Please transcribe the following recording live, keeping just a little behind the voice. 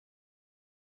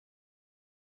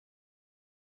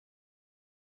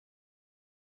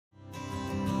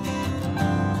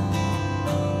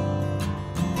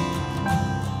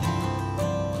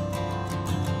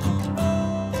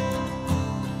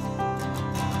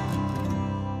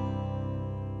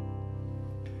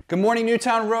Good morning,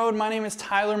 Newtown Road. My name is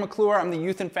Tyler McClure. I'm the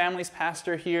youth and families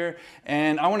pastor here,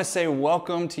 and I want to say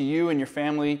welcome to you and your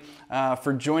family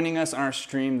for joining us on our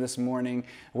stream this morning.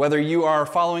 Whether you are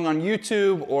following on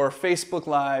YouTube or Facebook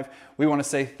Live, we want to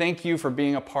say thank you for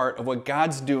being a part of what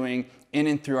God's doing in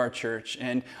and through our church.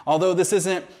 And although this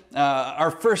isn't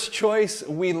our first choice,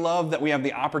 we love that we have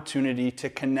the opportunity to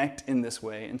connect in this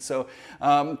way. And so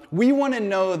we want to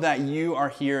know that you are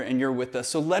here and you're with us.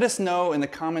 So let us know in the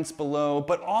comments below.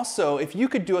 But also, if you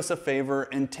could do us a favor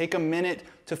and take a minute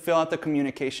to fill out the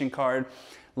communication card,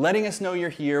 letting us know you're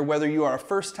here, whether you are a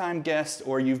first-time guest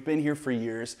or you've been here for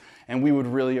years, and we would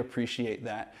really appreciate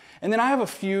that. And then I have a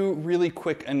few really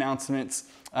quick announcements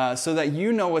so that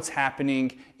you know what's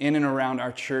happening in and around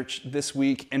our church this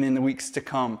week and in the weeks to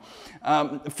come.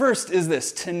 First is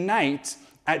this: tonight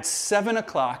at 7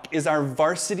 o'clock is our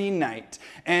varsity night.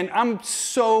 And I'm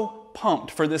so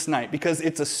pumped for this night because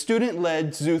it's a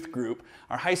student-led Zooth group.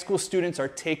 Our high school students are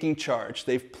taking charge.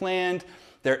 They've planned,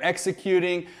 they're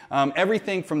executing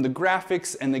everything from the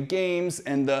graphics and the games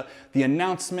and the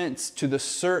announcements to the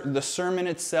sermon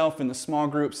itself in the small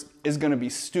groups is going to be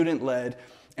student-led.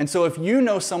 And so if you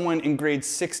know someone in grades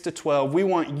 6 to 12, we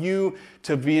want you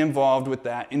to be involved with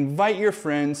that. Invite your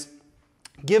friends,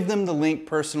 give them the link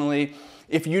personally.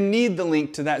 If you need the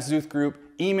link to that Zooth group,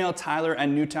 email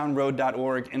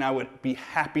tyler@newtownroad.org and I would be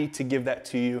happy to give that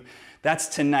to you. That's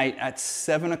tonight at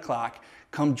 7 o'clock.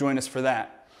 Come join us for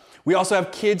that. We also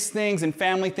have kids things and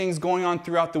family things going on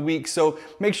throughout the week, so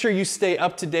make sure you stay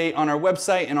up to date on our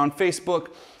website and on Facebook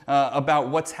about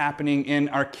what's happening in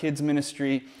our kids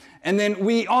ministry. And then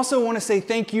we also want to say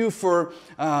thank you for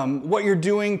what you're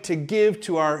doing to give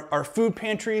to our food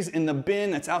pantries in the bin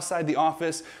that's outside the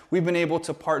office. We've been able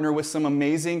to partner with some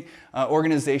amazing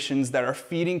organizations that are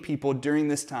feeding people during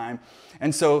this time.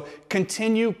 And so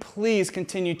please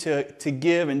continue to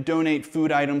give and donate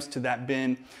food items to that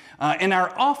bin. And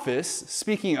our office,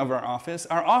 speaking of our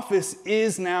office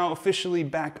is now officially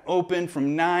back open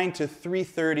from 9 to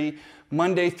 3:30,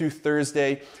 Monday through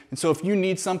Thursday. And so if you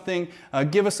need something,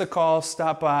 give us a call,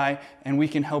 stop by, and we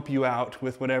can help you out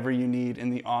with whatever you need in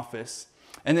the office.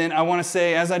 And then I want to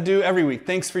say, as I do every week,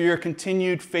 thanks for your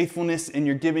continued faithfulness in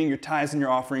your giving, your tithes, and your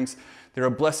offerings. They're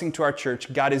a blessing to our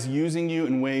church. God is using you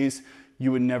in ways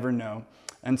you would never know.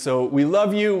 And so we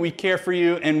love you, we care for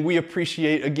you, and we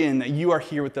appreciate, again, that you are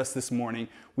here with us this morning.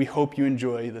 We hope you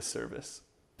enjoy the service.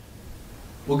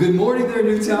 Well, good morning there,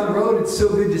 Newtown Road. It's so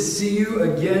good to see you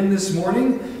again this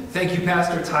morning. Thank you,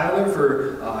 Pastor Tyler,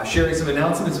 for sharing some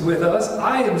announcements with us.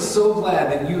 I am so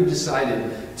glad that you have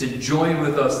decided to join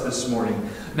with us this morning.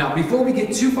 Now, before we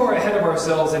get too far ahead of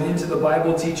ourselves and into the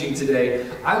Bible teaching today,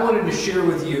 I wanted to share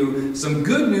with you some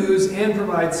good news and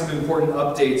provide some important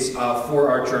updates for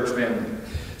our church family.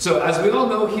 So, as we all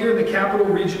know, here in the capital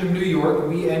region of New York,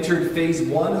 we entered phase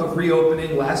 1 of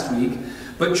reopening last week.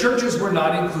 But churches were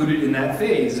not included in that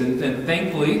phase. And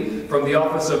thankfully, from the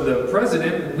office of the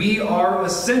president, we are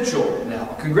essential now.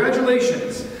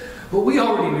 Congratulations. But we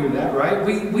already knew that, right?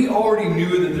 We already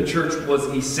knew that the church was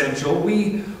essential.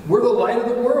 We're the light of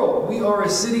the world. We are a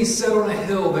city set on a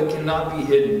hill that cannot be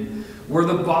hidden. We're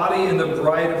the body and the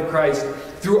bride of Christ.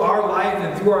 Through our life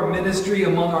and through our ministry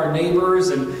among our neighbors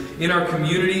and in our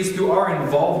communities, through our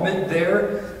involvement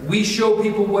there, we show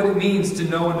people what it means to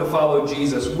know and to follow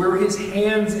Jesus. We're His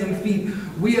hands and feet.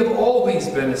 We have always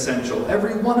been essential,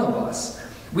 every one of us.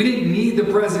 We didn't need the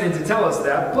president to tell us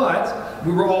that, but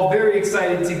we were all very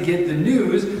excited to get the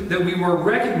news that we were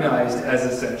recognized as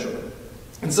essential.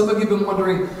 And some of you have been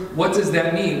wondering, what does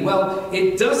that mean? Well,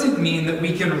 it doesn't mean that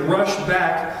we can rush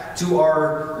back to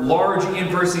our large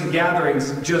in-person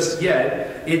gatherings just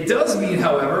yet. It does mean,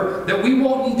 however, that we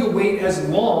won't need to wait as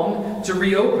long to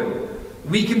reopen.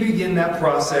 We can begin that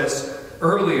process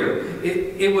earlier.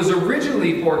 It was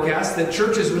originally forecast that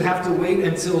churches would have to wait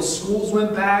until schools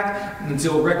went back,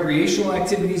 until recreational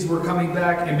activities were coming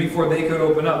back, and before they could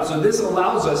open up. So this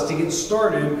allows us to get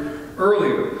started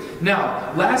earlier.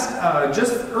 Now,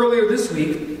 just earlier this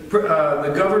week,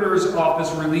 the governor's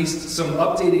office released some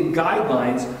updated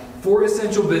guidelines for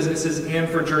essential businesses and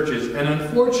for churches. And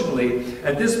unfortunately,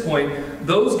 at this point,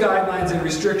 those guidelines and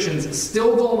restrictions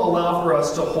still don't allow for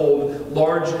us to hold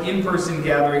large in-person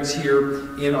gatherings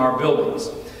here in our buildings.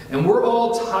 And we're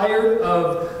all tired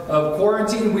of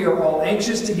quarantine. We are all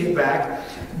anxious to get back.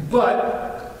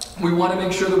 But we want to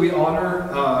make sure that we honor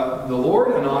the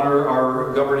Lord and honor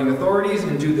our governing authorities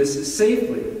and do this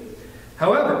safely.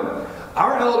 However,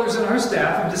 our elders and our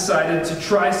staff have decided to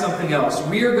try something else.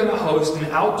 We are going to host an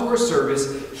outdoor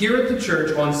service here at the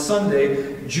church on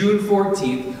Sunday, June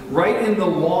 14th, right in the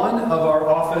lawn of our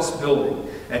office building.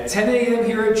 At 10 a.m.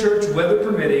 here at church, weather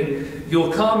permitting,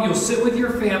 you'll come, you'll sit with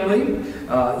your family,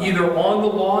 either on the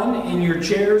lawn in your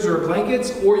chairs or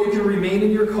blankets, or you can remain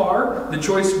in your car. The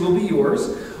choice will be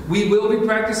yours. We will be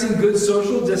practicing good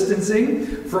social distancing.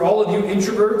 For all of you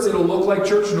introverts, it'll look like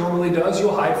church normally does.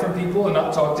 You'll hide from people and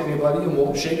not talk to anybody and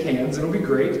won't shake hands. It'll be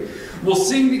great. We'll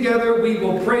sing together. We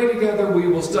will pray together. We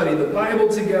will study the Bible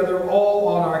together, all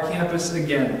on our campus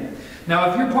again.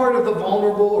 Now, if you're part of the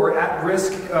vulnerable or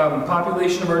at-risk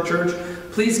population of our church,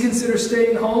 please consider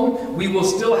staying home. We will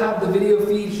still have the video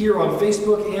feed here on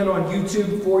Facebook and on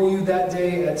YouTube for you that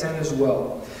day at 10 as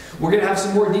well. We're going to have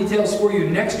some more details for you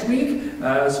next week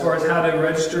as far as how to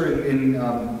register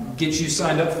and get you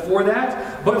signed up for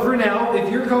that. But for now,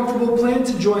 if you're comfortable, plan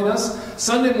to join us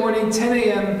Sunday morning, 10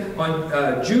 a.m.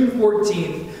 on June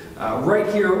 14th, right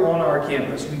here on our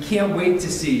campus. We can't wait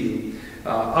to see you.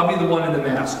 I'll be the one in the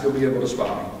mask. You'll be able to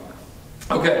spot me.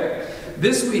 Okay,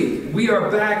 this week we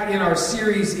are back in our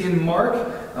series in Mark.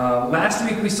 Last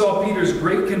week we saw Peter's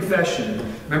great confession.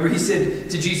 Remember, he said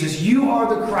to Jesus, "You are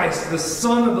the Christ, the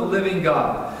Son of the living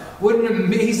God." What an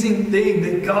amazing thing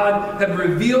that God had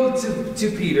revealed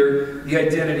to Peter the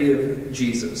identity of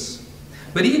Jesus.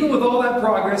 But even with all that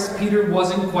progress, Peter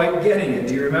wasn't quite getting it.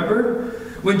 Do you remember?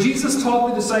 When Jesus taught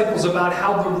the disciples about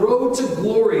how the road to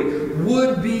glory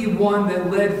would be one that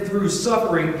led through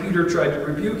suffering, Peter tried to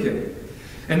rebuke him.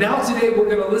 And now today we're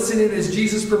going to listen in as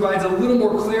Jesus provides a little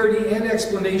more clarity and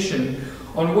explanation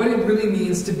on what it really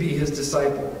means to be his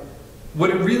disciple.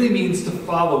 What it really means to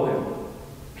follow him.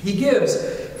 He gives,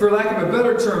 for lack of a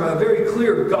better term, a very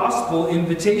clear gospel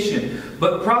invitation,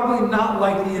 but probably not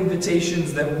like the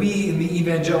invitations that we in the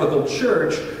evangelical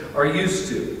church are used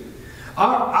to.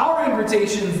 Our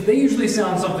invitations, they usually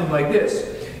sound something like this.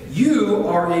 You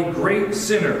are a great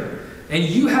sinner, and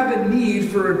you have a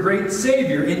need for a great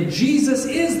Savior, and Jesus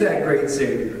is that great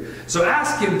Savior. So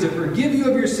ask him to forgive you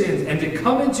of your sins and to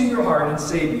come into your heart and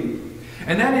save you.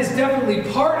 And that is definitely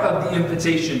part of the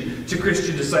invitation to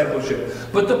Christian discipleship.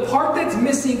 But the part that's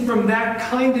missing from that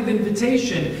kind of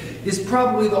invitation is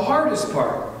probably the hardest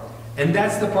part. And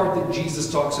that's the part that Jesus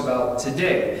talks about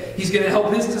today. He's going to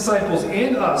help his disciples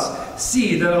and us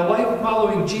see that a life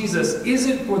following Jesus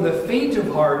isn't for the faint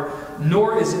of heart,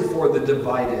 nor is it for the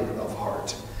divided of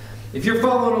heart. If you're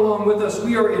following along with us,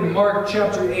 we are in Mark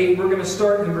chapter 8. We're going to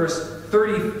start in verse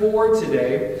 34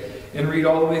 today and read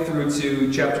all the way through to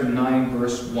chapter 9,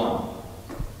 verse 1.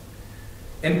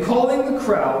 And calling the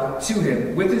crowd to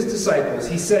him with his disciples,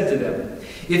 he said to them,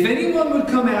 "If anyone would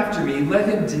come after me, let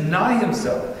him deny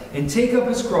himself and take up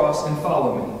his cross and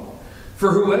follow me.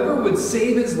 For whoever would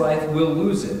save his life will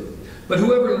lose it. But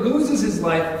whoever loses his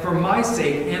life for my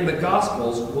sake and the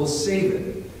gospel's will save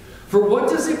it. For what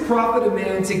does it profit a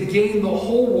man to gain the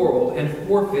whole world and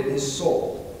forfeit his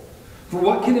soul? For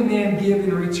what can a man give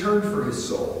in return for his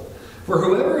soul? For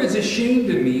whoever is ashamed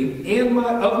of me and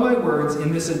of my words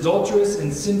in this adulterous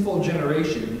and sinful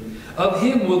generation, of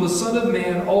him will the Son of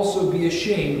Man also be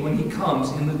ashamed when he comes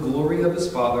in the glory of his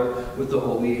Father with the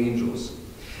holy angels."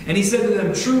 And he said to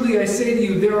them, "Truly I say to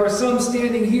you, there are some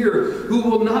standing here who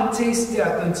will not taste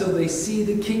death until they see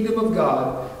the kingdom of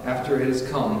God after it has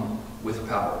come with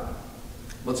power."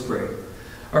 Let's pray.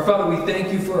 Our Father, we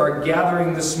thank you for our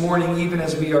gathering this morning, even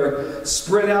as we are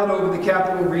spread out over the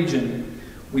capital region.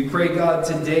 We pray, God,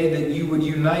 today that you would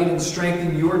unite and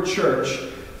strengthen your church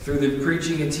through the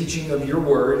preaching and teaching of your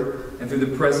word and through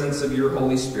the presence of your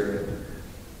Holy Spirit.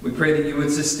 We pray that you would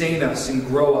sustain us and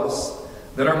grow us,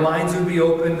 that our minds would be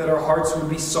open, that our hearts would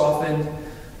be softened,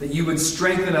 that you would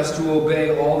strengthen us to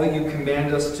obey all that you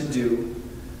command us to do.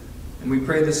 And we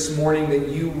pray this morning that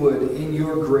you would, in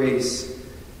your grace,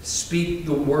 speak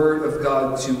the word of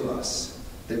God to us,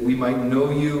 that we might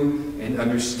know you and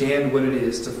understand what it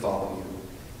is to follow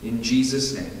you. In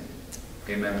Jesus' name,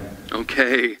 amen.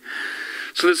 Okay.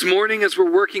 So this morning, as we're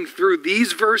working through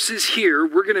these verses here,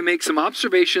 we're going to make some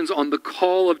observations on the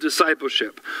call of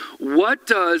discipleship. What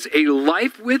does a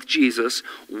life with Jesus,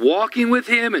 walking with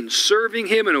him and serving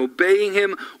him and obeying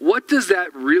him, what does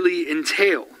that really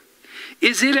entail?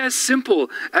 Is it as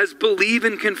simple as believe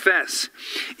and confess?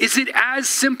 Is it as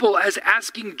simple as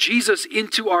asking Jesus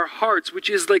into our hearts, which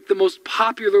is like the most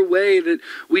popular way that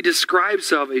we describe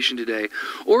salvation today?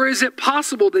 Or is it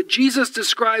possible that Jesus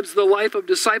describes the life of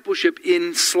discipleship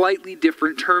in slightly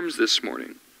different terms this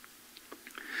morning?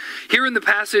 Here in the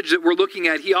passage that we're looking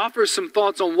at, he offers some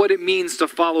thoughts on what it means to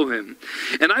follow him.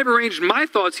 And I've arranged my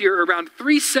thoughts here around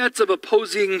 3 sets of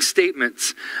opposing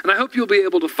statements. And I hope you'll be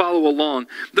able to follow along.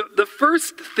 The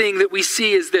first thing that we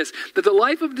see is this, that the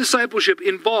life of discipleship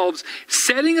involves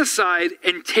setting aside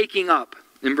and taking up,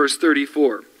 in verse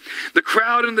 34. The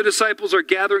crowd and the disciples are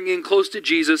gathering in close to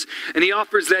Jesus, and he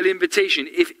offers that invitation.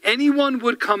 If anyone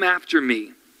would come after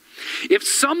me, if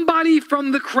somebody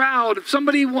from the crowd, if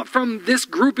somebody from this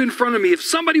group in front of me, if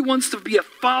somebody wants to be a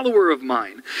follower of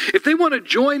mine, if they want to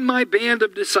join my band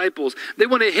of disciples, they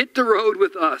want to hit the road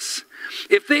with us,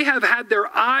 if they have had their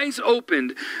eyes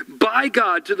opened by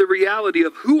God to the reality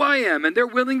of who I am and they're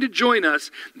willing to join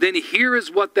us, then here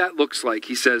is what that looks like,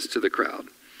 he says to the crowd.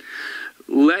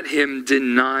 Let him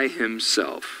deny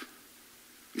himself.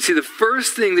 You see, the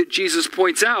first thing that Jesus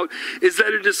points out is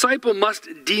that a disciple must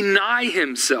deny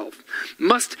himself,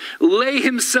 must lay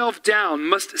himself down,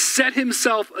 must set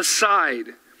himself aside.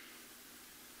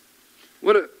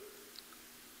 What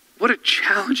a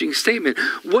challenging statement.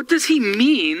 What does he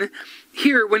mean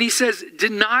here when he says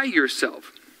deny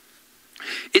yourself?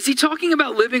 Is he talking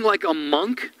about living like a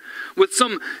monk with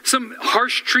some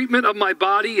harsh treatment of my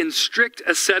body and strict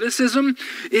asceticism,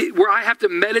 where I have to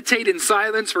meditate in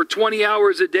silence for 20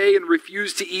 hours a day and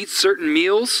refuse to eat certain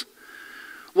meals?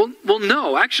 Well,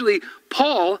 no. Actually,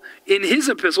 Paul, in his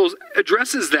epistles,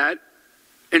 addresses that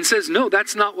and says, no,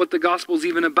 that's not what the gospel is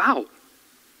even about.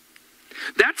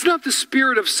 That's not the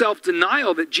spirit of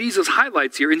self-denial that Jesus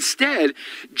highlights here. Instead,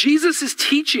 Jesus is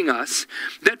teaching us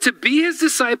that to be his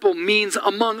disciple means,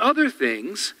 among other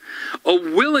things, a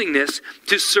willingness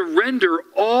to surrender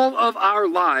all of our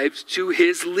lives to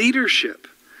his leadership.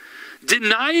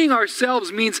 Denying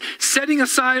ourselves means setting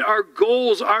aside our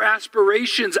goals, our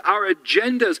aspirations, our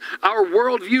agendas, our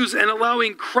worldviews, and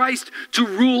allowing Christ to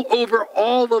rule over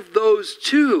all of those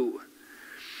too.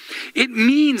 It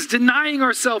means, denying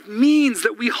ourselves means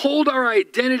that we hold our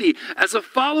identity as a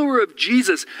follower of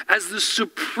Jesus as the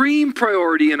supreme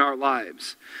priority in our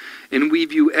lives. And we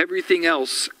view everything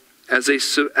else as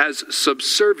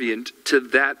subservient to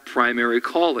that primary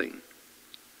calling.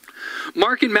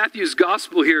 Mark and Matthew's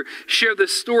gospel here share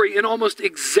this story in almost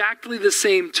exactly the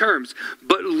same terms,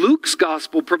 but Luke's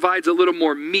gospel provides a little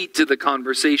more meat to the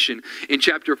conversation in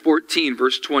chapter 14,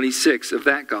 verse 26 of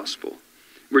that gospel,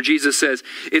 where Jesus says,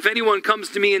 if anyone comes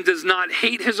to me and does not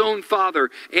hate his own father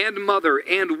and mother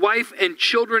and wife and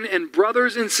children and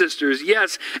brothers and sisters,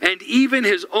 yes, and even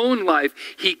his own life,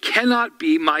 he cannot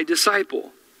be my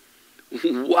disciple.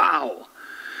 Wow.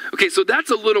 Okay, so that's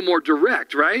a little more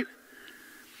direct, right?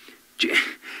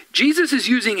 Jesus is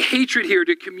using hatred here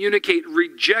to communicate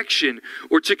rejection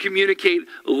or to communicate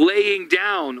laying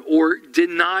down or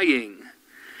denying.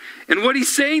 And what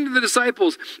he's saying to the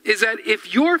disciples is that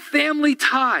if your family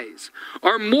ties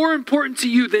are more important to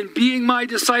you than being my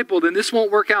disciple, then this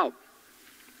won't work out.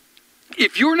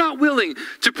 If you're not willing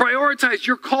to prioritize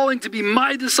your calling to be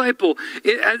my disciple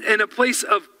in a place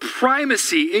of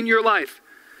primacy in your life,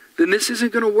 then this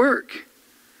isn't going to work.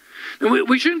 And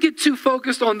we shouldn't get too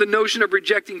focused on the notion of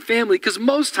rejecting family, because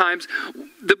most times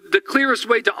the clearest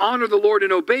way to honor the Lord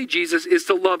and obey Jesus is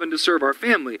to love and to serve our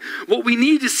family. What we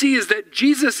need to see is that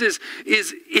Jesus is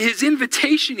his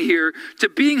invitation here to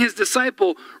being his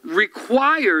disciple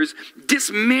requires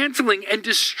dismantling and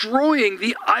destroying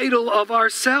the idol of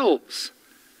ourselves.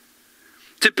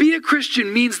 To be a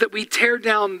Christian means that we tear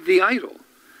down the idol,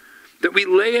 that we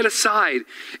lay it aside,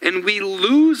 and we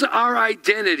lose our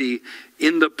identity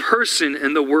in the person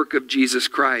and the work of Jesus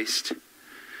Christ.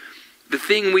 The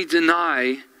thing we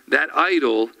deny, that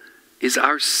idol, is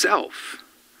ourself,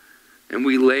 and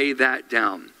we lay that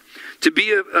down. To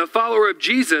be a follower of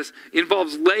Jesus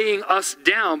involves laying us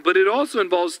down, but it also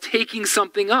involves taking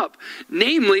something up,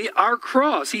 namely our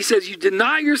cross. He says, you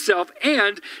deny yourself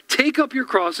and take up your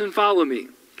cross and follow me.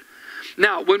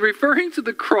 Now, when referring to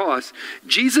the cross,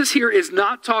 Jesus here is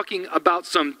not talking about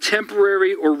some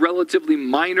temporary or relatively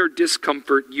minor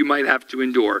discomfort you might have to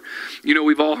endure. You know,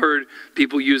 we've all heard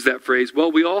people use that phrase,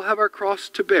 well, we all have our cross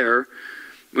to bear,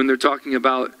 when they're talking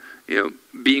about,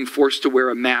 being forced to wear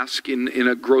a mask in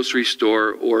a grocery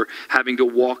store or having to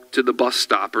walk to the bus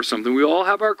stop or something. We all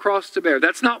have our cross to bear.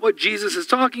 That's not what Jesus is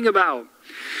talking about.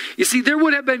 You see, there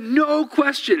would have been no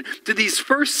question to these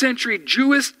first century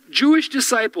Jewish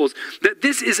disciples that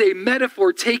this is a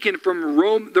metaphor taken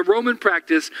from the Roman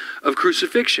practice of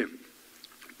crucifixion,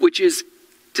 which is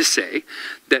to say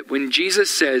that when Jesus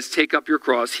says, take up your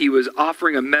cross, he was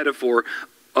offering a metaphor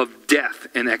of death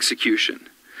and execution.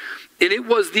 And it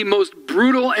was the most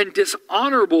brutal and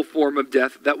dishonorable form of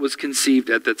death that was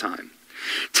conceived at the time.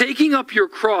 Taking up your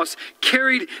cross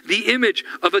carried the image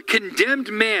of a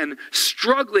condemned man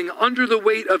struggling under the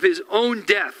weight of his own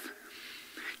death,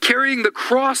 carrying the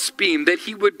crossbeam that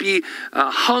he would be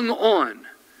hung on,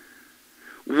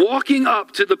 walking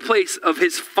up to the place of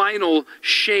his final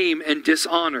shame and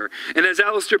dishonor. And as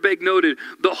Alistair Begg noted,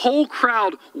 the whole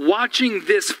crowd watching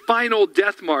this final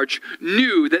death march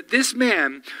knew that this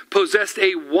man possessed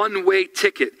a one-way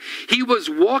ticket. He was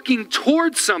walking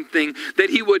towards something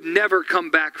that he would never come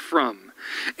back from.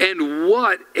 And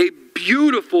what a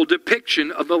beautiful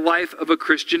depiction of the life of a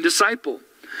Christian disciple.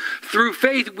 Through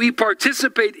faith, we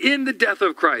participate in the death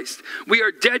of Christ. We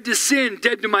are dead to sin,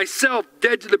 dead to myself,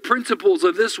 dead to the principles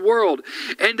of this world,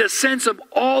 and a sense of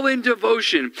all-in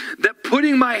devotion that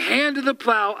putting my hand to the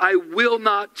plow, I will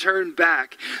not turn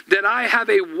back. That I have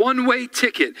a one-way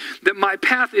ticket, that my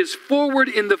path is forward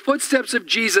in the footsteps of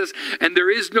Jesus, and there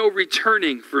is no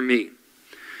returning for me.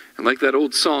 And like that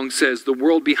old song says, the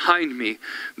world behind me,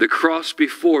 the cross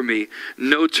before me,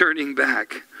 no turning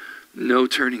back, no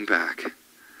turning back.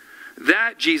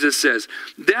 That, Jesus says,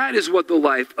 that is what the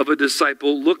life of a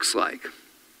disciple looks like.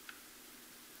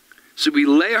 So we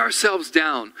lay ourselves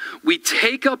down, we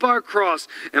take up our cross,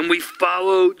 and we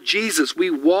follow Jesus. We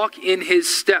walk in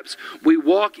his steps. We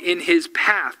walk in his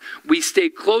path. We stay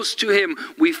close to him.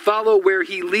 We follow where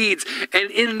he leads.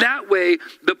 And in that way,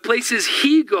 the places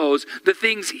he goes, the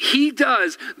things he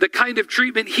does, the kind of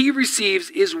treatment he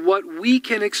receives is what we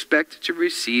can expect to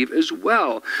receive as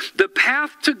well. The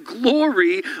path to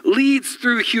glory leads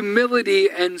through humility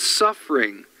and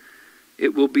suffering.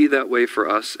 It will be that way for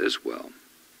us as well.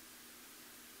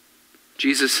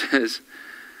 Jesus says,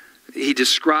 he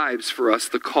describes for us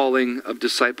the calling of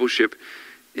discipleship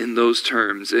in those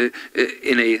terms, in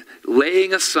a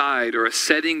laying aside or a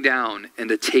setting down and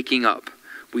a taking up.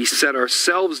 We set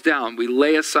ourselves down, we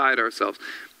lay aside ourselves,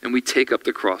 and we take up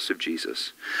the cross of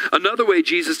Jesus. Another way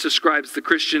Jesus describes the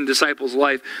Christian disciple's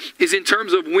life is in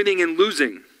terms of winning and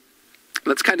losing.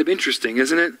 That's kind of interesting,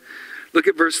 isn't it? Look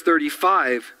at verse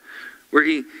 35, where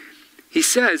he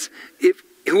says,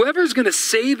 whoever's going to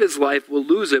save his life will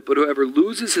lose it, but whoever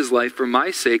loses his life for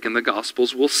my sake and the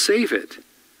gospel's will save it.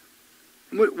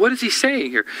 What is he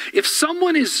saying here? If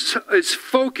someone is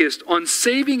focused on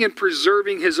saving and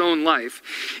preserving his own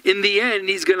life, in the end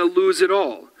he's going to lose it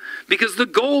all. Because the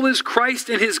goal is Christ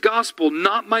and his gospel,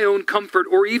 not my own comfort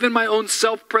or even my own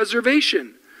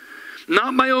self-preservation.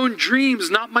 Not my own dreams,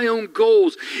 not my own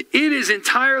goals. It is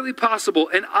entirely possible,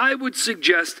 and I would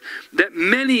suggest that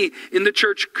many in the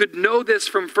church could know this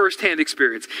from firsthand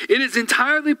experience. It is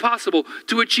entirely possible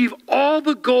to achieve all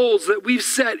the goals that we've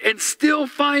set and still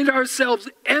find ourselves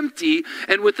empty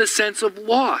and with a sense of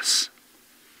loss.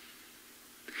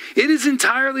 It is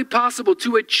entirely possible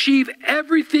to achieve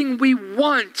everything we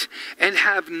want and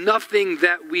have nothing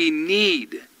that we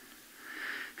need.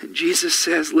 And Jesus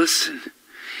says, listen,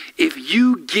 if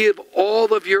you give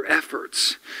all of your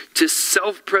efforts to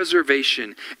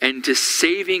self-preservation and to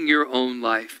saving your own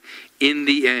life, in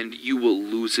the end, you will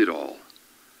lose it all.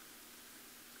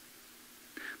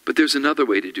 But there's another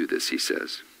way to do this, he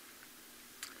says.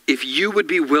 If you would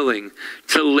be willing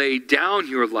to lay down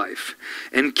your life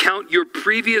and count your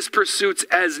previous pursuits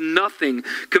as nothing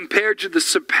compared to the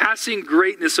surpassing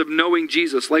greatness of knowing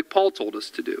Jesus, like Paul told us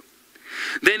to do,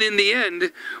 then in the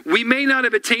end, we may not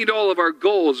have attained all of our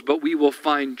goals, but we will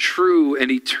find true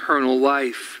and eternal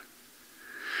life.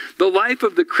 The life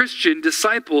of the Christian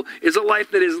disciple is a life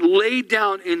that is laid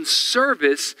down in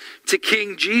service to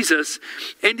King Jesus.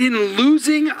 And in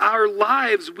losing our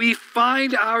lives, we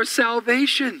find our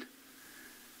salvation.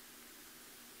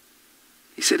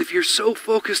 He said, if you're so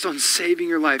focused on saving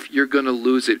your life, you're going to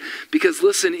lose it. Because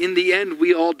listen, in the end,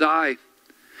 we all die.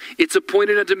 It's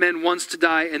appointed unto men once to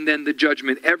die and then the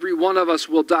judgment. Every one of us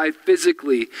will die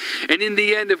physically. And in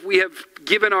the end, if we have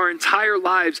given our entire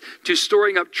lives to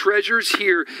storing up treasures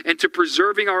here and to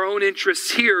preserving our own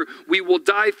interests here, we will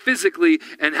die physically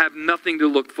and have nothing to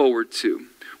look forward to.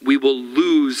 We will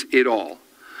lose it all.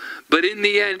 But in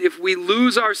the end, if we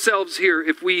lose ourselves here,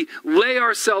 if we lay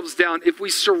ourselves down, if we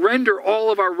surrender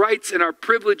all of our rights and our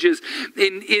privileges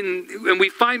and we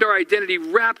find our identity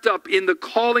wrapped up in the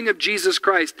calling of Jesus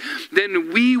Christ,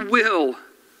 then we will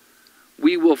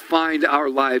find our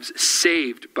lives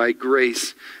saved by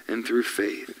grace and through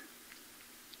faith.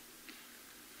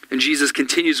 And Jesus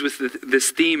continues with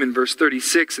this theme in verse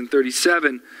 36 and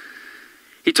 37.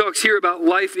 He talks here about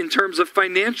life in terms of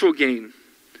financial gain,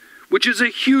 which is a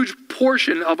huge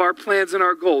portion of our plans and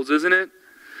our goals, isn't it?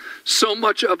 So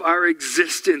much of our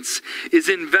existence is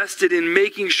invested in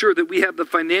making sure that we have the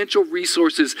financial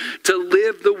resources to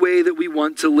live the way that we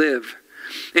want to live.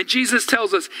 And Jesus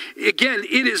tells us, again,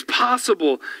 it is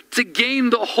possible to gain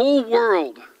the whole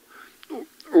world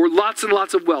or lots and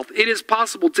lots of wealth. It is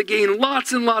possible to gain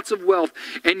lots and lots of wealth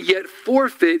and yet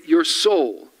forfeit your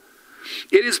soul.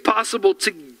 It is possible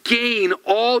to gain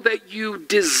all that you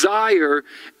desire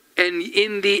and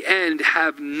in the end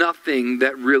have nothing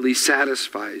that really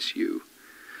satisfies you.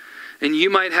 And you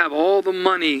might have all the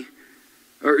money,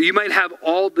 or you might have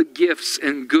all the gifts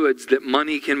and goods that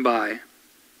money can buy,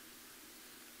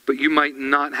 but you might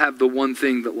not have the one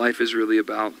thing that life is really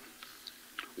about.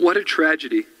 What a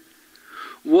tragedy.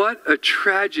 What a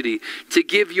tragedy to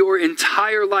give your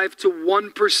entire life to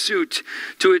one pursuit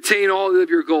to attain all of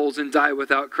your goals and die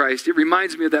without Christ. It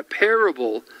reminds me of that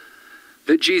parable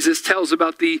that Jesus tells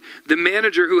about the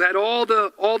manager who had all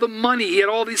the money, he had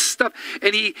all this stuff,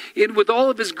 and with all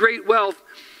of his great wealth,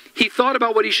 he thought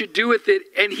about what he should do with it,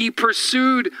 and he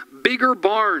pursued bigger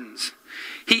barns.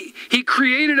 He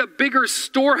created a bigger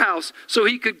storehouse so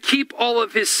he could keep all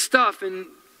of his stuff. And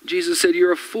Jesus said,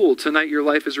 "You're a fool. Tonight your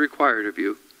life is required of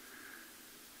you."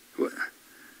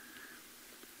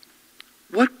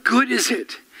 What good is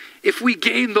it if we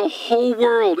gain the whole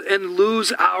world and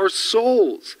lose our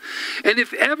souls? And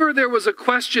if ever there was a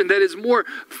question that is more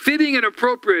fitting and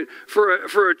appropriate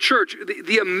for a church,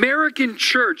 the American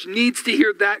church needs to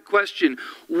hear that question.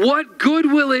 What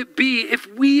good will it be if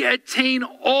we attain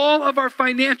all of our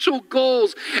financial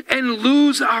goals and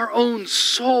lose our own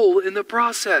soul in the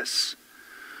process?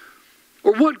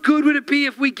 Or what good would it be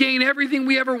if we gain everything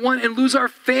we ever want and lose our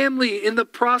family in the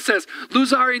process,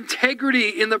 lose our integrity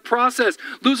in the process,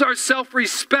 lose our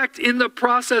self-respect in the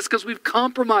process because we've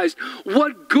compromised?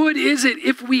 What good is it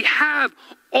if we have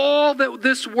all that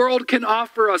this world can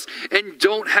offer us and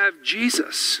don't have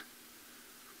Jesus?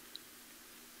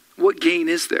 What gain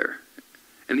is there?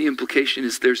 And the implication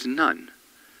is there's none.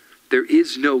 There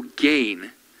is no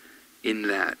gain in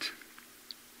that.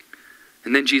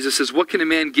 And then Jesus says, what can a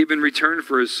man give in return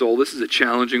for his soul? This is a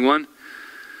challenging one.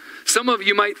 Some of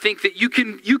you might think that you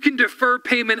can defer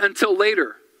payment until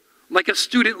later, like a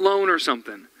student loan or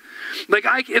something. Like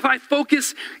if I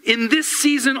focus in this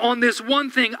season on this one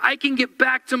thing, I can get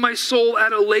back to my soul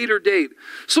at a later date.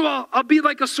 So I'll be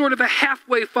like a sort of a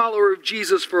halfway follower of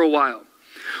Jesus for a while.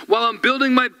 While I'm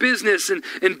building my business and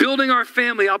building our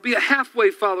family, I'll be a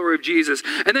halfway follower of Jesus.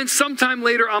 And then sometime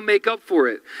later, I'll make up for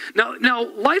it. Now,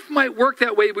 life might work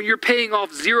that way when you're paying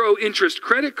off zero interest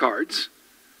credit cards.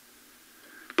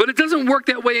 But it doesn't work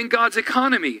that way in God's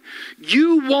economy.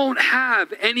 You won't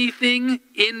have anything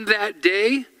in that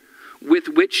day with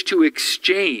which to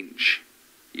exchange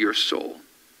your soul.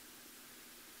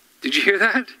 Did you hear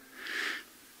that?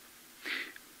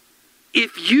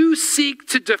 If you seek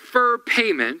to defer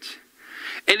payment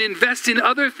and invest in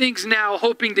other things now,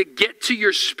 hoping to get to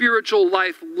your spiritual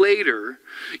life later,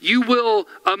 you will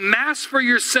amass for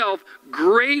yourself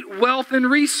great wealth and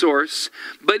resource,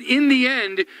 but in the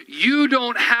end, you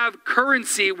don't have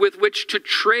currency with which to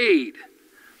trade.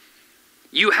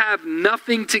 You have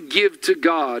nothing to give to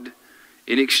God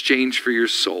in exchange for your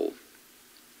soul.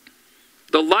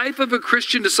 The life of a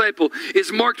Christian disciple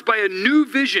is marked by a new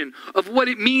vision of what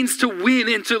it means to win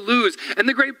and to lose. And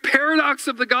the great paradox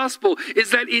of the gospel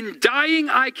is that in dying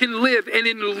I can live, and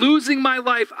in losing my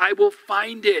life I will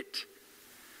find it.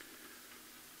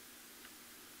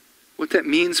 What that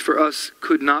means for us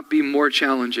could not be more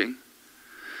challenging.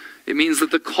 It means that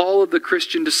the call of the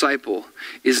Christian disciple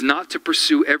is not to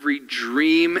pursue every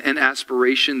dream and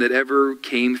aspiration that ever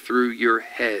came through your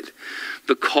head.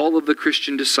 The call of the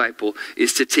Christian disciple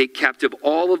is to take captive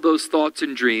all of those thoughts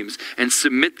and dreams and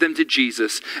submit them to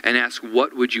Jesus and ask,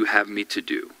 what would you have me to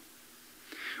do?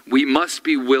 We must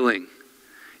be willing,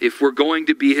 if we're going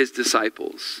to be his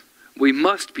disciples, we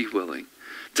must be willing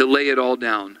to lay it all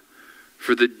down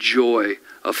for the joy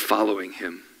of following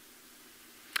him.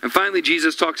 And finally,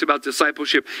 Jesus talks about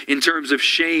discipleship in terms of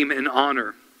shame and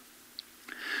honor.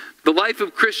 The life of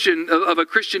a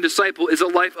Christian disciple is a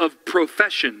life of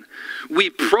profession. We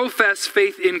profess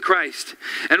faith in Christ,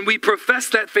 and we profess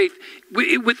that faith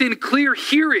within clear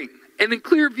hearing and in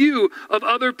clear view of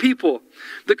other people.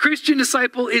 The Christian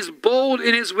disciple is bold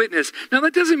in his witness. Now,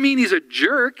 that doesn't mean he's a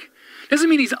jerk. It doesn't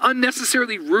mean he's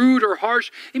unnecessarily rude or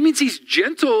harsh. It means he's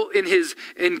gentle in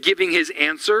giving his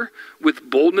answer with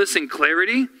boldness and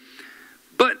clarity.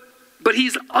 But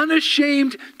he's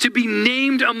unashamed to be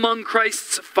named among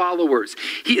Christ's followers.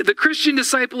 The Christian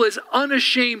disciple is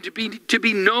unashamed to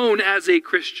be known as a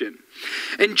Christian.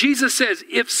 And Jesus says,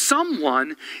 if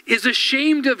someone is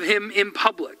ashamed of him in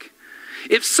public,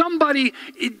 if somebody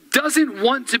doesn't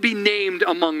want to be named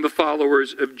among the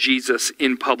followers of Jesus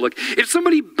in public, if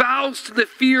somebody bows to the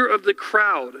fear of the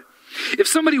crowd, if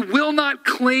somebody will not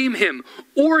claim him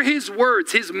or his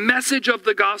words, his message of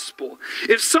the gospel,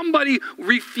 if somebody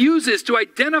refuses to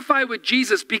identify with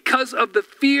Jesus because of the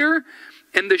fear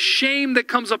and the shame that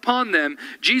comes upon them,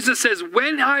 Jesus says,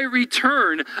 when I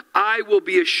return, I will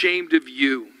be ashamed of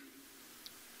you.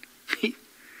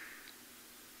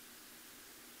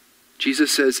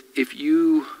 Jesus says, if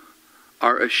you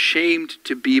are ashamed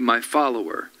to be my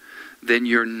follower, then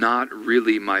you're not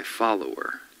really my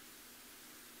follower.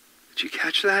 Did you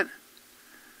catch that?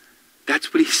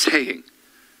 That's what he's saying.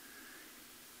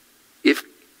 If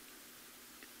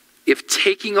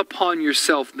taking upon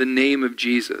yourself the name of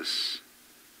Jesus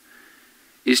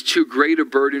is too great a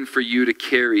burden for you to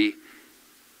carry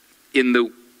in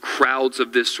the crowds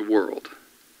of this world,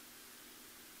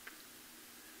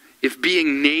 if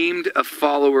being named a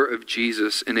follower of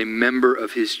Jesus and a member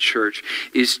of his church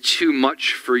is too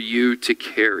much for you to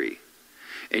carry,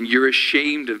 and you're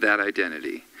ashamed of that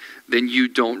identity, then you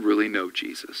don't really know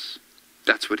Jesus.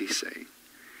 That's what he's saying.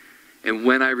 And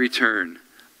when I return,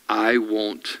 I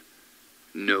won't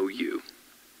know you.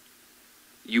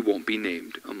 You won't be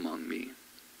named among me.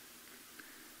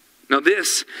 Now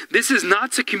this is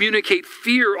not to communicate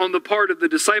fear on the part of the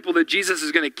disciple that Jesus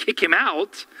is going to kick him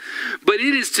out, but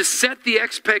it is to set the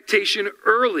expectation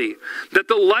early that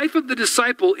the life of the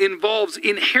disciple involves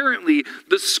inherently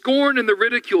the scorn and the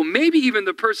ridicule, maybe even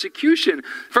the persecution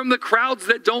from the crowds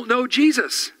that don't know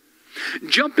Jesus.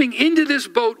 Jumping into this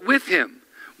boat with him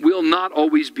will not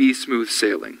always be smooth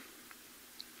sailing.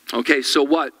 Okay, so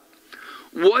what?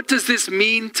 What does this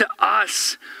mean to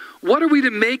us? What are we to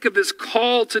make of this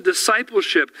call to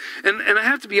discipleship? And I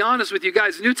have to be honest with you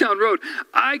guys, Newtown Road,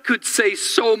 I could say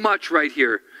so much right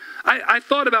here. I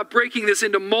thought about breaking this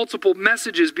into multiple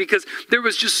messages because there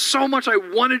was just so much I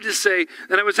wanted to say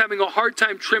and I was having a hard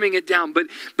time trimming it down. But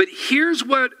here's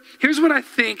what I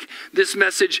think this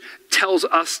message tells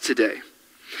us today.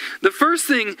 The first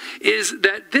thing is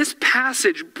that this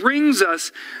passage brings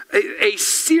us a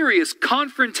serious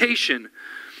confrontation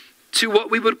to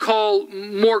what we would call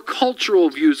more cultural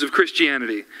views of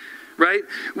Christianity, right?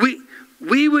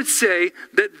 We would say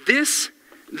that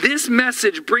this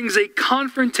message brings a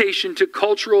confrontation to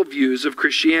cultural views of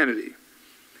Christianity.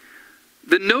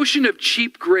 The notion of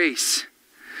cheap grace,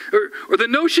 or the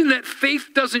notion that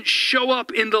faith doesn't show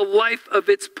up in the life of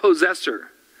its possessor.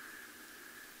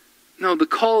 No, the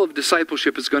call of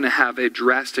discipleship is going to have a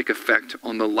drastic effect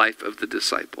on the life of the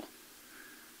disciple,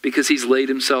 because he's laid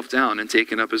himself down and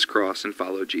taken up his cross and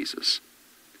followed Jesus.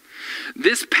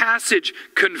 This passage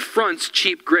confronts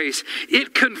cheap grace.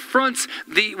 It confronts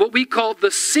what we call the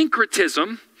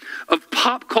syncretism of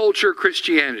pop culture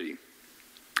Christianity.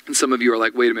 And some of you are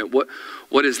like, wait a minute,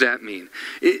 what does that mean?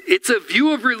 It's a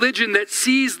view of religion that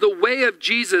sees the way of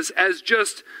Jesus as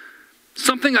just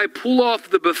something I pull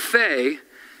off the buffet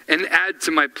and add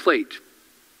to my plate.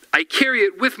 I carry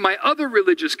it with my other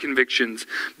religious convictions,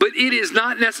 but it is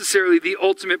not necessarily the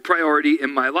ultimate priority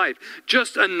in my life.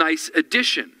 Just a nice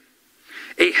addition,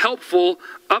 a helpful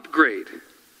upgrade.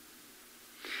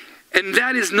 And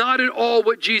that is not at all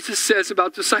what Jesus says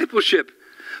about discipleship.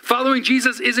 Following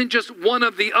Jesus isn't just one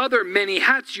of the other many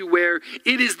hats you wear.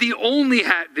 It is the only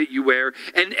hat that you wear,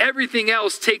 and everything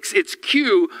else takes its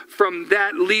cue from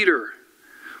that leader.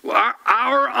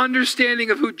 Our understanding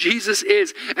of who Jesus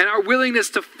is and our willingness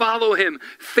to follow him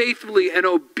faithfully and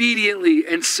obediently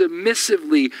and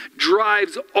submissively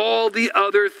drives all the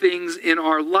other things in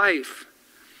our life.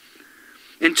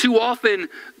 And too often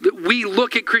we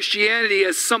look at Christianity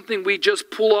as something we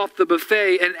just pull off the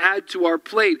buffet and add to our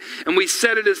plate. And we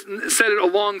set it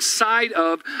alongside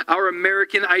of our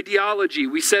American ideology.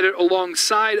 We set it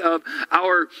alongside of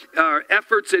our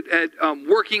efforts at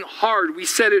working hard. We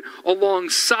set it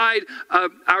alongside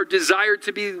our desire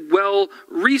to be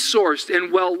well-resourced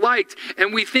and well-liked.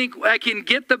 And we think I can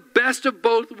get the best of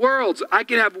both worlds. I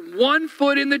can have one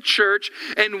foot in the church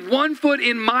and one foot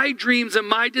in my dreams and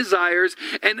my desires,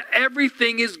 and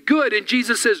everything is good. And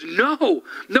Jesus says, no,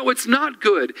 it's not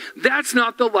good. That's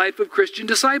not the life of Christian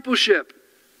discipleship.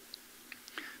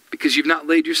 Because you've not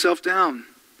laid yourself down.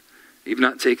 You've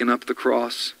not taken up the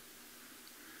cross.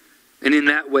 And in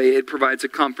that way, it provides a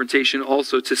confrontation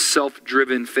also to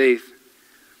self-driven faith.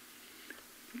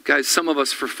 Guys, some of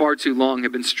us for far too long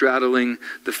have been straddling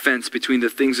the fence between the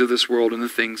things of this world and the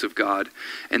things of God.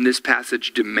 And this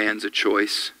passage demands a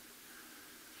choice.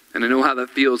 And I know how that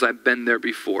feels. I've been there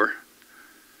before.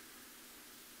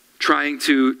 Trying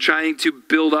to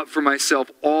build up for myself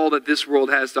all that this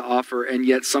world has to offer, and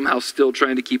yet somehow still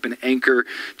trying to keep an anchor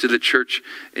to the church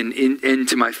and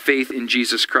to my faith in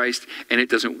Jesus Christ, and it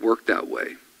doesn't work that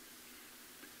way.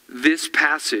 This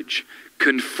passage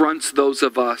confronts those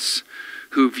of us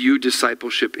who view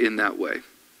discipleship in that way.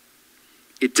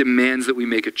 It demands that we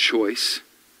make a choice.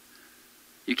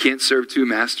 You can't serve two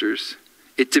masters.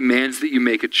 It demands that you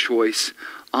make a choice.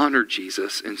 Honor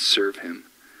Jesus and serve him.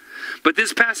 But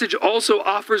this passage also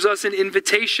offers us an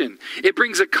invitation. It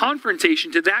brings a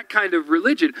confrontation to that kind of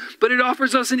religion, but it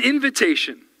offers us an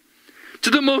invitation to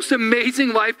the most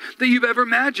amazing life that you've ever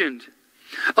imagined.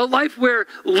 A life where,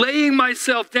 laying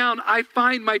myself down, I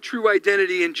find my true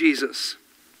identity in Jesus.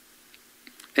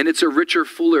 And it's a richer,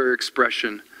 fuller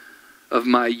expression of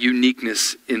my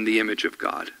uniqueness in the image of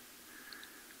God.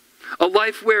 A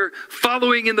life where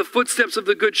following in the footsteps of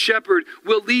the Good Shepherd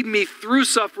will lead me through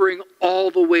suffering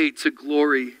all the way to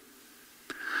glory.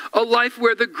 A life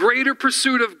where the greater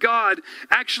pursuit of God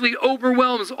actually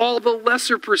overwhelms all the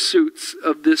lesser pursuits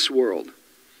of this world.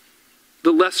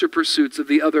 The lesser pursuits of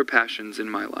the other passions in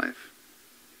my life.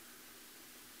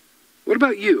 What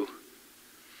about you?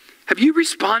 Have you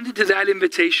responded to that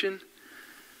invitation?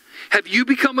 Have you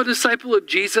become a disciple of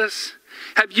Jesus?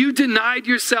 Have you denied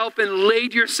yourself and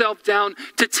laid yourself down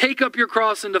to take up your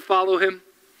cross and to follow him?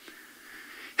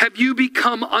 Have you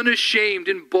become unashamed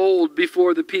and bold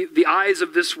before the eyes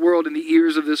of this world and the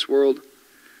ears of this world?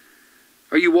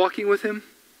 Are you walking with him?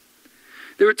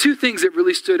 There were two things that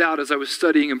really stood out as I was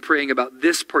studying and praying about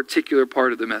this particular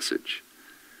part of the message.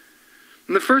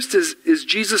 And the first is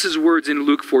Jesus' words in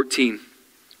Luke 14.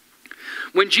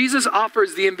 When Jesus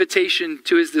offers the invitation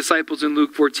to his disciples in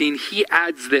Luke 14, he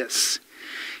adds this.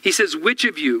 He says, "Which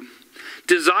of you,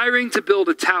 desiring to build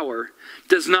a tower,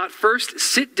 does not first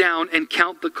sit down and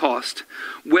count the cost,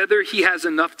 whether he has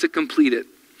enough to complete it?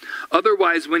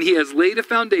 Otherwise, when he has laid a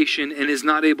foundation and is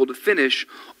not able to finish,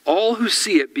 all who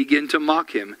see it begin to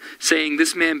mock him, saying,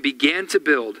 'This man began to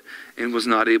build and was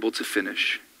not able to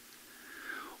finish.'"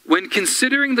 When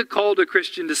considering the call to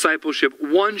Christian discipleship,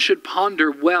 one should ponder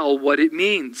well what it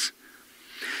means.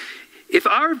 If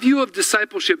our view of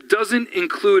discipleship doesn't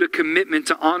include a commitment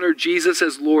to honor Jesus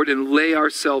as Lord and lay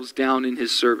ourselves down in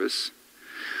his service,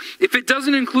 if it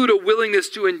doesn't include a willingness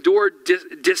to endure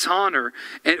dishonor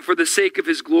and for the sake of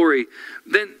his glory,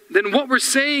 then what we're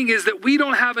saying is that we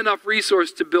don't have enough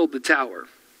resource to build the tower.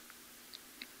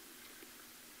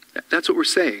 That's what we're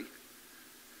saying.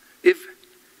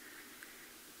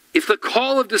 If the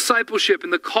call of discipleship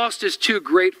and the cost is too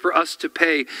great for us to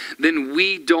pay, then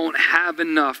we don't have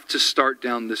enough to start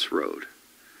down this road.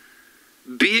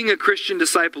 Being a Christian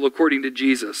disciple according to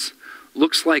Jesus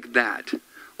looks like that,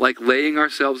 like laying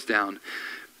ourselves down,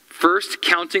 first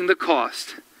counting the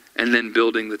cost, and then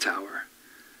building the tower.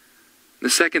 The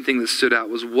second thing that stood out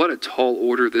was what a tall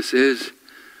order this is.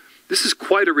 This is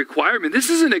quite a requirement. This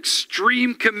is an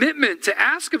extreme commitment to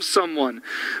ask of someone.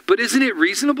 But isn't it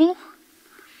reasonable?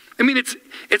 I mean,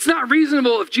 it's not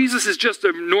reasonable if Jesus is just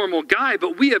a normal guy,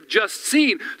 but we have just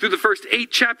seen through the first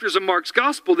 8 chapters of Mark's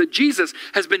gospel that Jesus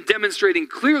has been demonstrating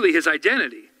clearly his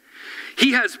identity.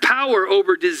 He has power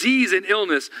over disease and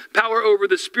illness, power over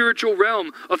the spiritual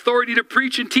realm, authority to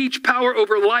preach and teach, power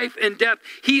over life and death.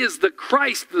 He is the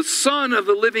Christ, the Son of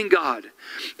the living God.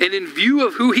 And in view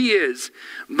of who he is,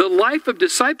 the life of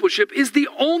discipleship is the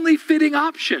only fitting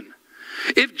option.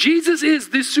 If Jesus is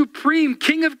the supreme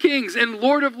King of Kings and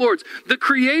Lord of Lords, the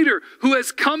Creator who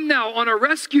has come now on a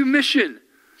rescue mission,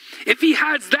 if he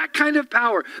has that kind of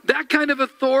power, that kind of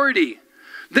authority,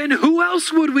 then who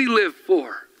else would we live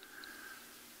for?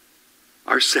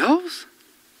 Ourselves?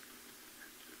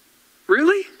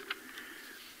 Really?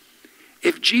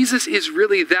 If Jesus is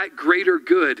really that greater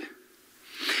good,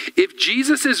 if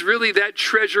Jesus is really that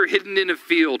treasure hidden in a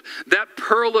field, that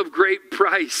pearl of great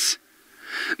price,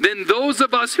 then those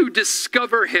of us who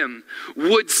discover him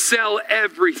would sell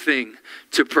everything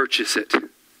to purchase it.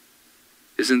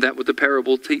 Isn't that what the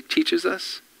parable teaches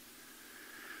us?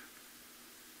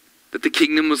 That the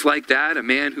kingdom was like that, a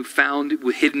man who found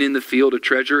hidden in the field a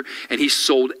treasure, and he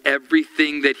sold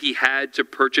everything that he had to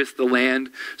purchase the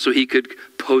land so he could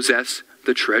possess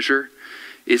the treasure.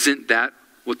 Isn't that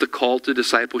what the call to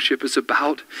discipleship is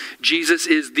about? Jesus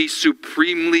is the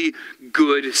supremely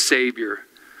good Savior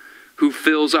who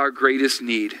fills our greatest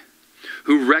need,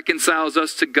 who reconciles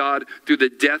us to God through the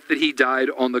death that he died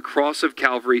on the cross of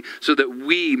Calvary, so that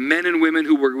we, men and women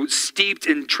who were steeped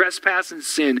in trespass and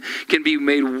sin, can be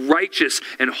made righteous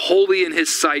and holy in his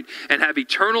sight and have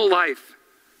eternal life.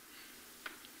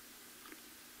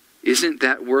 Isn't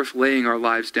that worth laying our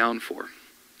lives down for?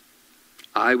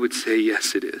 I would say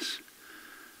yes, it is.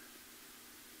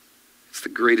 It's the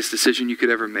greatest decision you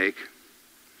could ever make.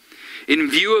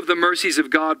 In view of the mercies of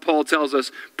God, Paul tells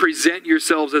us, present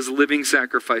yourselves as living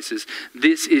sacrifices.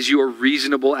 This is your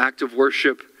reasonable act of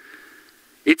worship.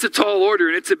 It's a tall order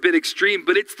and it's a bit extreme,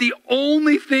 but it's the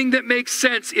only thing that makes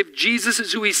sense if Jesus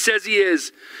is who he says he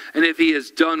is and if he has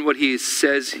done what he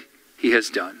says he has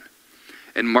done.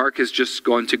 And Mark has just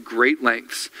gone to great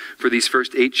lengths for these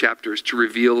first 8 chapters to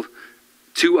reveal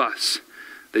to us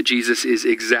that Jesus is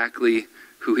exactly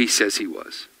who he says he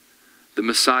was. The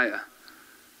Messiah,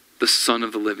 the Son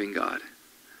of the living God.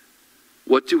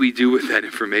 What do we do with that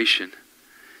information?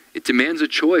 It demands a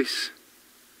choice.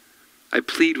 I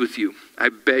plead with you, I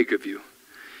beg of you,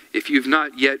 if you've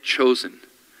not yet chosen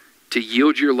to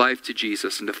yield your life to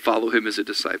Jesus and to follow him as a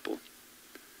disciple,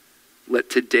 let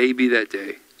today be that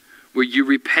day where you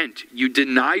repent, you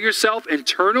deny yourself and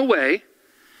turn away,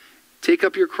 take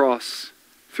up your cross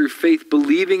through faith,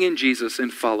 believing in Jesus,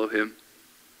 and follow him.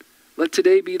 Let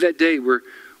today be that day where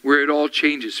it all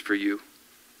changes for you.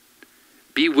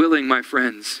 Be willing, my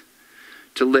friends,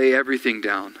 to lay everything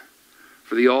down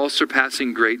for the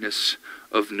all-surpassing greatness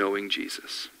of knowing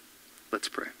Jesus. Let's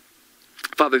pray.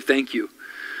 Father, thank you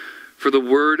for the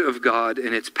word of God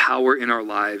and its power in our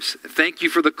lives. Thank you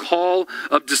for the call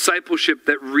of discipleship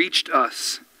that reached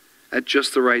us at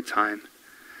just the right time.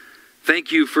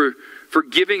 Thank you for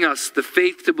giving us the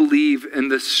faith to believe and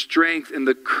the strength and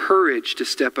the courage to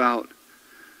step out.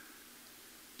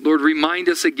 Lord, remind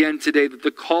us again today that the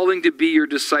calling to be your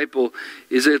disciple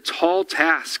is a tall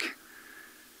task.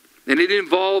 And it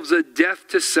involves a death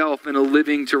to self and a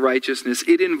living to righteousness.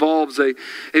 It involves a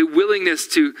willingness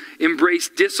to embrace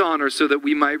dishonor so that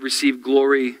we might receive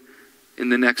glory in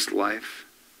the next life.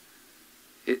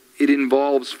 It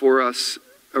involves for us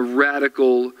a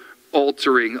radical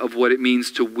altering of what it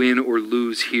means to win or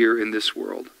lose here in this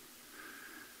world.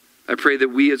 I pray that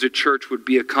we as a church would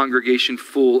be a congregation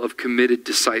full of committed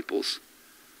disciples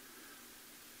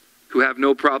who have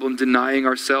no problem denying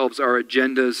ourselves, our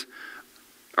agendas,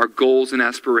 our goals and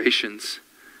aspirations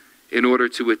in order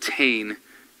to attain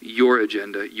your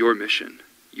agenda, your mission,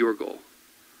 your goal.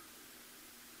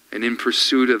 And in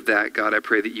pursuit of that, God, I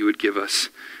pray that you would give us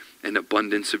an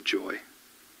abundance of joy.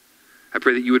 I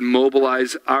pray that you would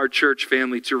mobilize our church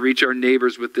family to reach our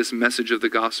neighbors with this message of the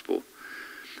gospel.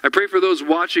 I pray for those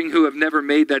watching who have never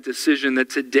made that decision, that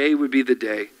today would be the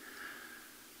day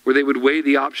where they would weigh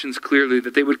the options clearly,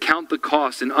 that they would count the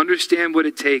cost and understand what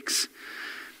it takes.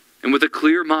 And with a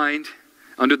clear mind,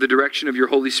 under the direction of your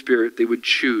Holy Spirit, they would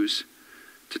choose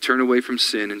to turn away from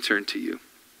sin and turn to you.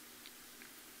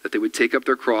 That they would take up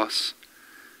their cross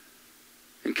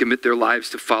and commit their lives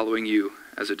to following you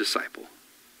as a disciple.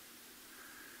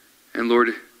 And Lord,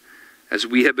 as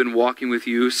we have been walking with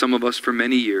you, some of us for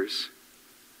many years,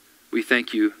 we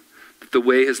thank you that the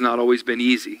way has not always been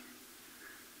easy,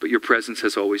 but your presence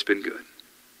has always been good.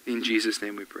 In Jesus'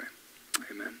 name we pray.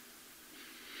 Amen.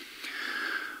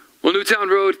 Well, Newtown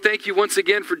Road, thank you once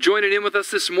again for joining in with us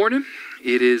this morning.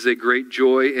 It is a great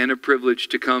joy and a privilege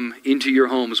to come into your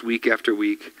homes week after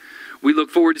week. We look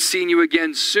forward to seeing you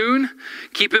again soon.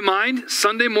 Keep in mind,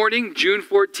 Sunday morning, June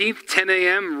 14th, 10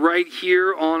 a.m., right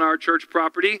here on our church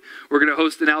property. We're going to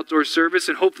host an outdoor service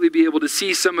and hopefully be able to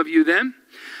see some of you then.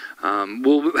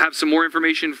 We'll have some more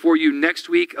information for you next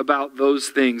week about those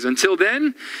things. Until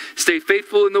then, stay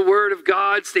faithful in the Word of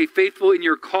God. Stay faithful in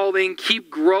your calling. Keep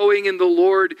growing in the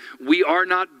Lord. We are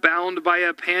not bound by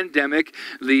a pandemic.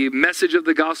 The message of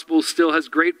the gospel still has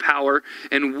great power,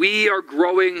 and we are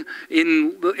growing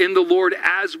in the Lord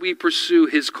as we pursue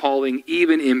his calling,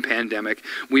 even in pandemic.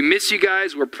 We miss you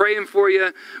guys. We're praying for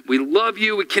you. We love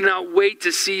you. We cannot wait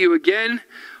to see you again.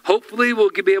 Hopefully,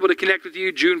 we'll be able to connect with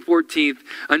you June 14th.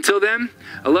 Until then,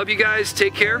 I love you guys.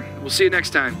 Take care. We'll see you next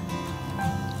time.